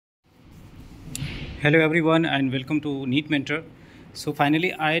Hello everyone and welcome to NEET Mentor. So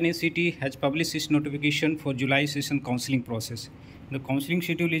finally INI-CET has published its notification for July session counseling process. The counseling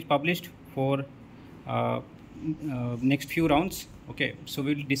schedule is published for next few rounds. Okay, so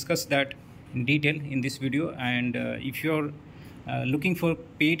we'll discuss that in detail in this video, and if you're looking for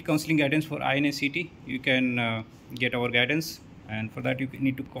paid counseling guidance for INI-CET, you can get our guidance, and for that you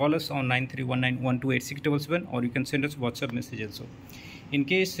need to call us on 9319128677, or you can send us WhatsApp message also. In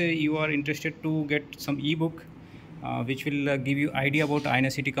case you are interested to get some ebook which will give you idea about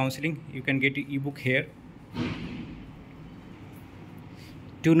INI-CET counseling, you can get ebook here.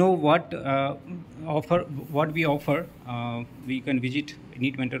 To know what we offer, we can visit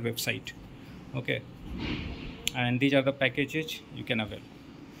NEET Mentor website. Okay, and these are the packages you can avail.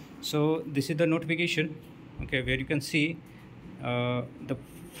 So this is the notification, okay, where you can see the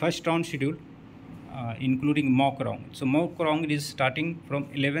first round schedule, including mock round. So mock round is starting from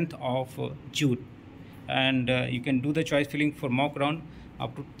 11th of June, and you can do the choice filling for mock round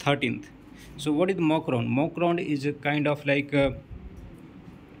up to 13th. So what is the mock round? Mock round is a kind of like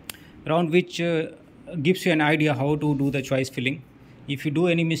round which gives you an idea how to do the choice filling. If you do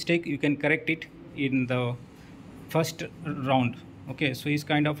any mistake, you can correct it in the first round. Okay, so it's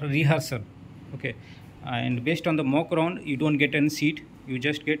kind of a rehearsal. Okay, and based on the mock round, you don't get any seat, you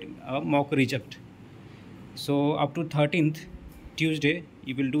just get a mock result. So up to 13th Tuesday,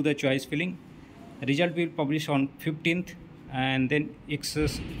 you will do the choice filling. Result will publish on 15th, and then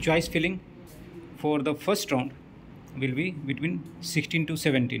choice filling for the first round will be between 16 to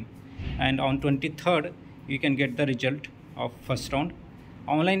 17, and on 23rd you can get the result of first round.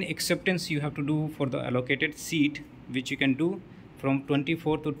 Online acceptance you have to do for the allocated seat, which you can do from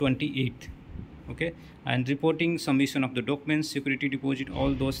 24th to 28th. Okay, and reporting, submission of the documents, security deposit,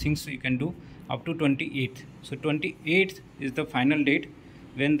 all those things you can do up to 28th. So 28th is the final date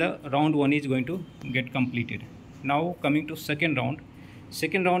when the round 1 is going to get completed. Now coming to second round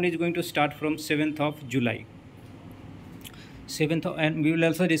is going to start from 7th of July. And we will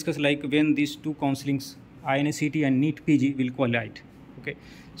also discuss like when these two counselings, INI-CET and NEET PG, will collide. Okay,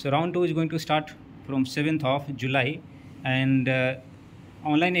 so round 2 is going to start from 7th of July, and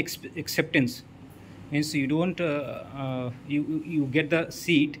online acceptance means you don't you get the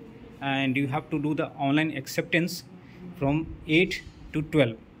seat and you have to do the online acceptance from 8 to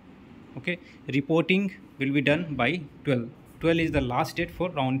 12. Okay, reporting will be done by 12 is the last date for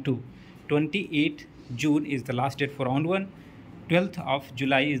round 2. 28th June is the last date for round 1. 12th of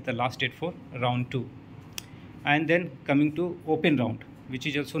July is the last date for round 2. And then coming to open round, which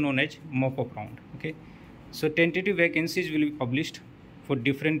is also known as mop-up round. Okay, so tentative vacancies will be published for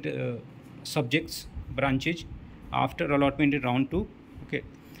different subjects, branches after allotment in round 2. Okay,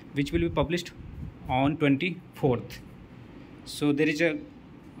 which will be published on 24th. So there is a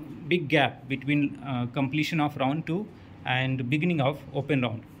big gap between completion of round 2 and beginning of open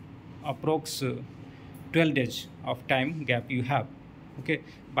round, approx 12 days of time gap you have. Okay,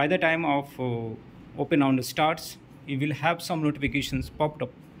 by the time of open round starts, you will have some notifications popped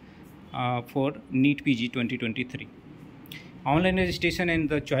up for NEET PG 2023. Online registration and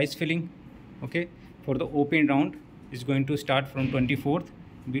the choice filling, okay, for the open round is going to start from 24th,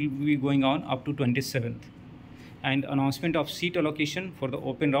 will be going on up to 27th, and announcement of seat allocation for the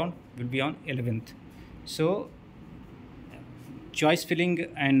open round will be on 11th. So choice filling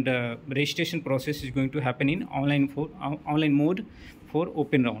and registration process is going to happen in online mode for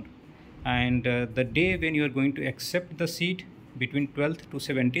open round, and the day when you are going to accept the seat between 12th to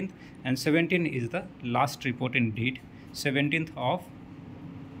 17th, and 17th is the last reporting date, 17th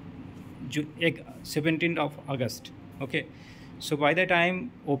of August. Okay, so by the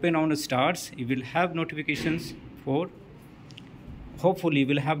time open round starts, you will have notifications for, hopefully you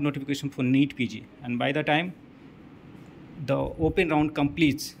will have notification for NEET PG, and by the time the open round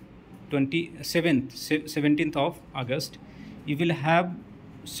completes 17th of August, you will have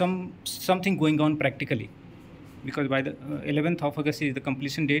something going on practically, because by the 11th of August is the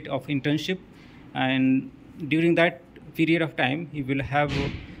completion date of internship, and during that period of time you will have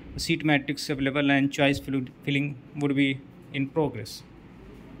seat matrix available and choice filling would be in progress,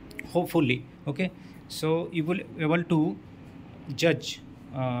 hopefully. Okay, so you will be able to judge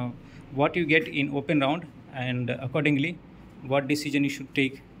what you get in open round, and accordingly what decision you should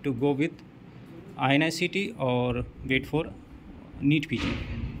take to go with INI-CET or wait for NEET PG.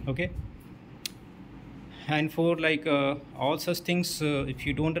 Okay, and for like all such things, if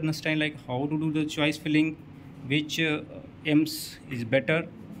you don't understand like how to do the choice filling, which EMS is better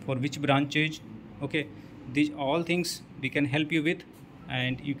for which branches, okay, these all things we can help you with,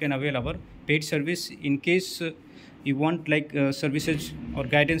 and you can avail our paid service. In case you want like services or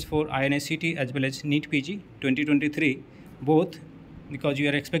guidance for INI-CET as well as NEET PG 2023 both, because you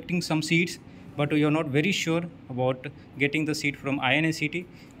are expecting some seats but you are not very sure about getting the seat from INI-CET.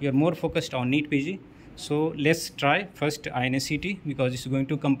 You are more focused on NEET PG. So let's try first INI-CET, because it's going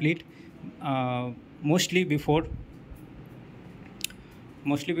to complete mostly before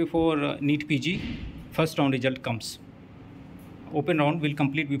NEET PG first round result comes. Open round will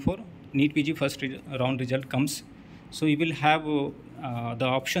complete before NEET PG first round result comes. So you will have the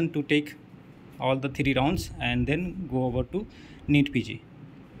option to take all the 3 rounds and then go over to NEET PG.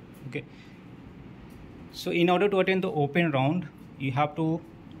 Okay. So in order to attend the open round, you have to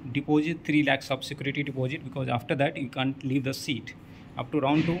deposit 3 lakhs of security deposit, because after that you can't leave the seat. Up to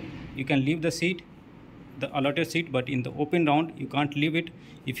round 2, you can leave the seat, the allotted seat, but in the open round you can't leave it.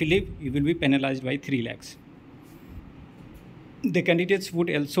 If you leave, you will be penalized by 3 lakhs. The candidates would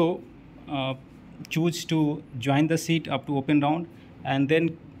also choose to join the seat up to open round and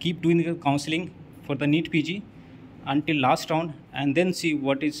then keep doing the counseling for the NEET PG until last round, and then see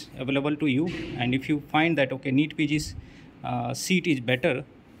what is available to you. And if you find that okay, NEET PG's seat is better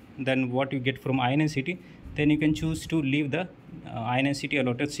than what you get from INI-CET, then you can choose to leave the INI-CET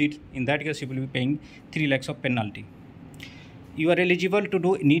allotted seat. In that case, you will be paying 3 lakhs of penalty. You are eligible to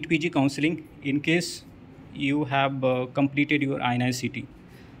do NEET PG counseling in case you have completed your INI-CET.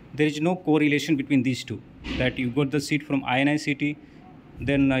 There is no correlation between these two, that you got the seat from INI-CET,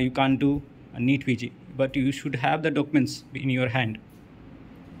 then you can't do a NEET PG, but you should have the documents in your hand.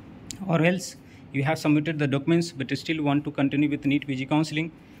 Or else you have submitted the documents but still want to continue with NEET PG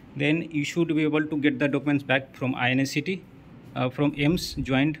counseling, then you should be able to get the documents back from INI-CET, from AIMS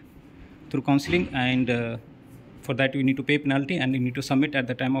joined through counseling, and for that you need to pay penalty and you need to submit at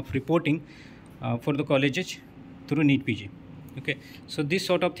the time of reporting for the colleges through NEET PG. Okay, so this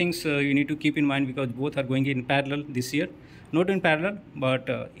sort of things you need to keep in mind, because both are going in parallel this year. Not in parallel, but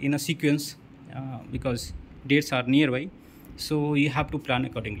in a sequence, because dates are nearby. So you have to plan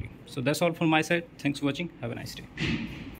accordingly. So that's all from my side. Thanks for watching. Have a nice day.